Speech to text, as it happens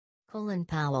Colin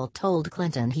Powell told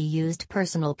Clinton he used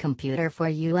personal computer for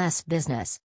U.S.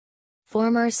 business.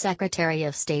 Former Secretary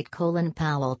of State Colin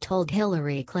Powell told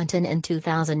Hillary Clinton in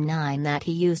 2009 that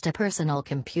he used a personal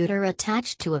computer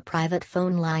attached to a private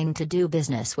phone line to do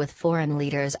business with foreign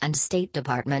leaders and State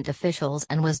Department officials,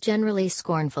 and was generally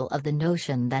scornful of the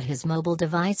notion that his mobile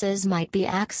devices might be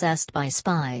accessed by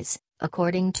spies,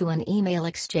 according to an email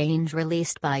exchange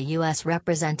released by U.S.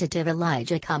 Representative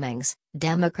Elijah Cummings,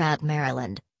 Democrat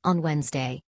Maryland, on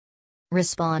Wednesday.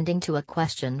 Responding to a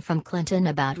question from Clinton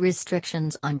about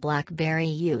restrictions on BlackBerry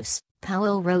use,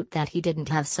 Powell wrote that he didn't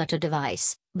have such a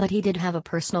device, but he did have a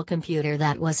personal computer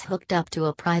that was hooked up to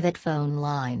a private phone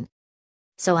line.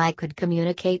 So I could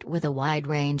communicate with a wide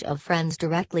range of friends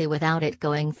directly without it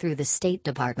going through the State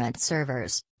Department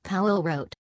servers, Powell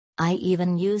wrote. I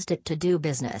even used it to do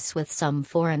business with some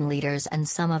foreign leaders and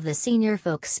some of the senior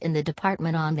folks in the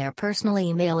department on their personal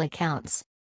email accounts.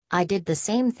 I did the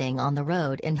same thing on the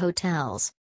road in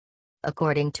hotels.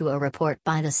 According to a report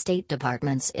by the State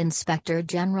Department's Inspector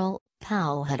General,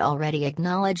 Powell had already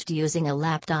acknowledged using a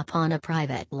laptop on a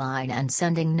private line and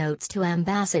sending notes to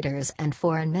ambassadors and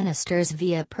foreign ministers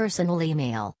via personal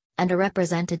email, and a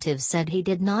representative said he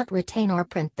did not retain or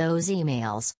print those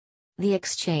emails. The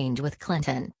exchange with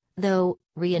Clinton, though,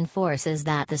 reinforces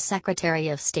that the Secretary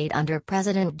of State under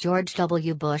President George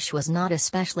W. Bush was not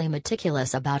especially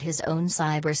meticulous about his own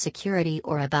cybersecurity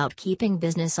or about keeping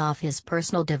business off his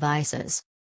personal devices.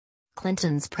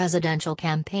 Clinton's presidential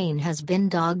campaign has been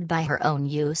dogged by her own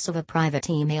use of a private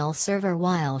email server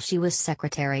while she was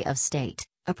Secretary of State,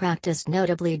 a practice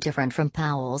notably different from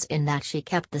Powell's in that she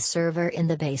kept the server in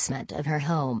the basement of her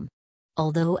home.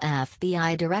 Although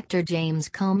FBI Director James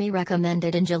Comey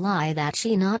recommended in July that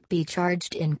she not be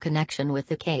charged in connection with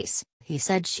the case, he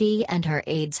said she and her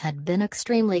aides had been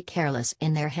extremely careless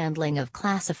in their handling of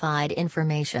classified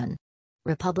information.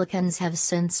 Republicans have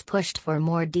since pushed for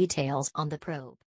more details on the probe.